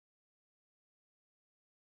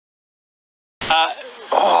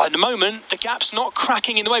At the moment, the gap's not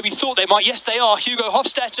cracking in the way we thought they might. Yes, they are. Hugo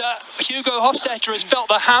Hofstetter has felt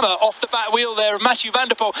the hammer off the back wheel there of Mathieu van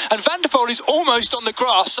der Poel. And van der Poel is almost on the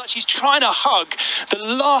grass, such he's trying to hug the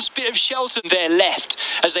last bit of shelter there left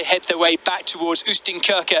as they head their way back towards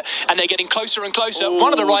Oostinkerke. And they're geting closer and closer. Ooh,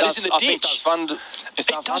 one of the riders in the ditch.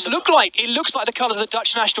 It does look like the colour of the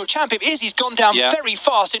Dutch national champ. It is. He's gone down very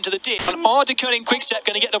fast into the ditch. And are De Koning Quickstep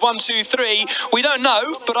going to get the 1, 2, 3? We don't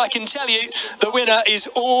know, but I can tell you the winner is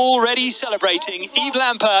already celebrating. Yves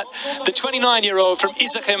Lampaert, the 29-year-old from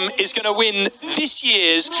Izegem, is going to win this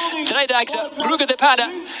year's Driedaagse Brugge de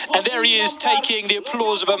Paden. And there he is, taking the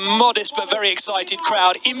applause of a modest but very excited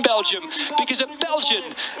crowd in Belgium, because a Belgian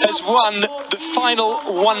has won the final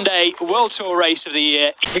one-day World Tour race of the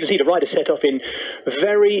year. You can see the rider set off in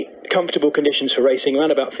very comfortable conditions for racing,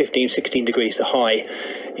 around about 15, 16 degrees the high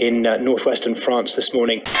in northwestern France this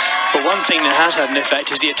morning. But one thing that has had an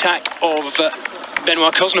effect is the attack of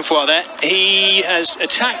Benoit Cosnefroy there. He has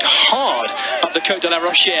attacked hard up the Côte de la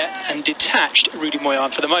Rochère and detached Rudy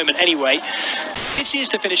Moillard for the moment anyway. This is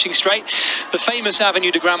the finishing straight, the famous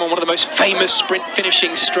Avenue de Grammont, one of the most famous sprint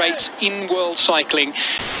finishing straights in world cycling.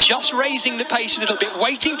 Just raising the pace a little bit,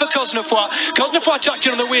 waiting for Cosnefroy. Cosnefroy tucked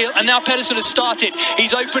in on the wheel, and now Pedersen has started.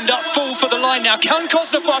 He's opened up full for the line now. Can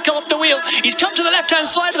Cosnefroy come off the wheel? He's come to the left-hand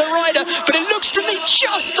side of the rider, but it looks to me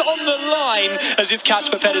just on the line, as if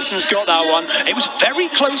Kasper Pedersen's got that one. It was very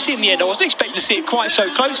close in the end. I wasn't expecting to see it quite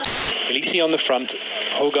so close. Elise on the front,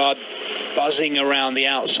 Hogard buzzing around the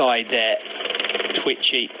outside there.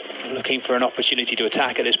 Twitchy, looking for an opportunity to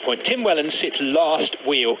attack at this point. Tim Wellens sits last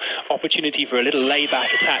wheel, opportunity for a little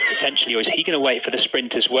layback attack potentially, or is he going to wait for the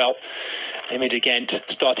sprint as well? Emmy De Gent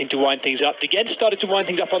starting to wind things up. De Gent started to wind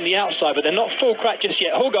things up on the outside, but they're not full crack just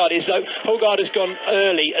yet. Hogard is though. Hogard has gone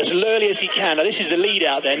early as he can. Now this is the lead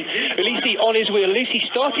out then. Elise on his wheel. Elise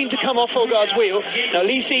starting to come off Hogard's wheel. Now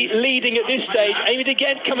Elise leading at this stage. Amy De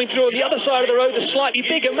Gent coming through on the other side of the road, the slightly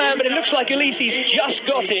bigger man, but it looks like Elise's just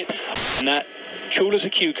got it. And that cool as a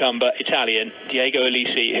cucumber Italian, Diego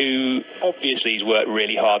Elise, who obviously has worked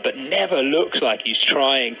really hard, but never looks like he's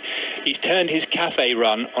trying. He's turned his cafe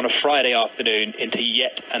run on a Friday afternoon into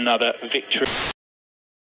yet another victory.